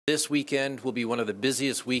This weekend will be one of the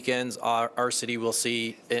busiest weekends our city will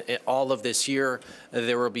see in all of this year.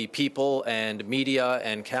 There will be people and media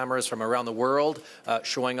and cameras from around the world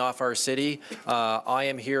showing off our city. I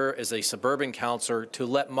am here as a suburban councillor to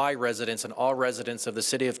let my residents and all residents of the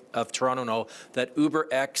city of Toronto know that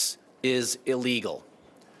UberX is illegal.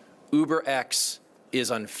 UberX is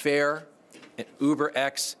unfair and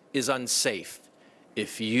UberX is unsafe.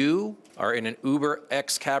 If you are in an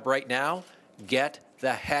UberX cab right now, get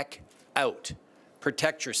the heck out.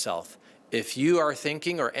 Protect yourself. If you are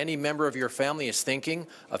thinking, or any member of your family is thinking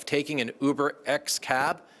of taking an UberX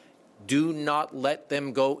cab, do not let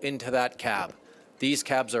them go into that cab. These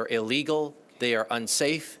cabs are illegal, they are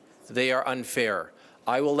unsafe, they are unfair.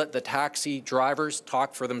 I will let the taxi drivers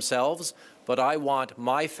talk for themselves, but I want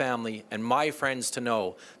my family and my friends to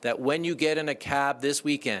know that when you get in a cab this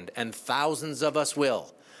weekend, and thousands of us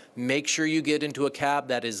will, make sure you get into a cab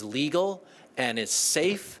that is legal and is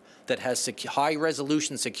safe, that has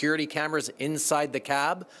high-resolution security cameras inside the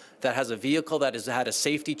cab, that has a vehicle that has had a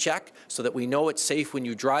safety check so that we know it's safe when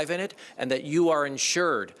you drive in it, and that you are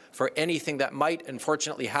insured for anything that might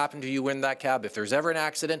unfortunately happen to you in that cab. If there's ever an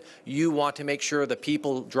accident, you want to make sure the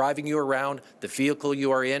people driving you around, the vehicle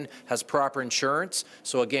you are in, has proper insurance.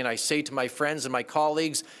 So again, I say to my friends and my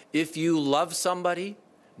colleagues, if you love somebody,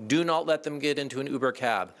 do not let them get into an Uber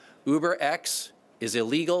cab. UberX is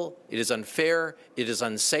illegal, it is unfair, it is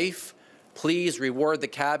unsafe. Please reward the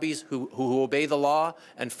cabbies who obey the law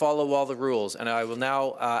and follow all the rules. And I will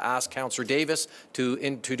now ask Councillor Davis to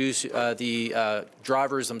introduce the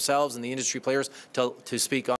drivers themselves and the industry players to speak on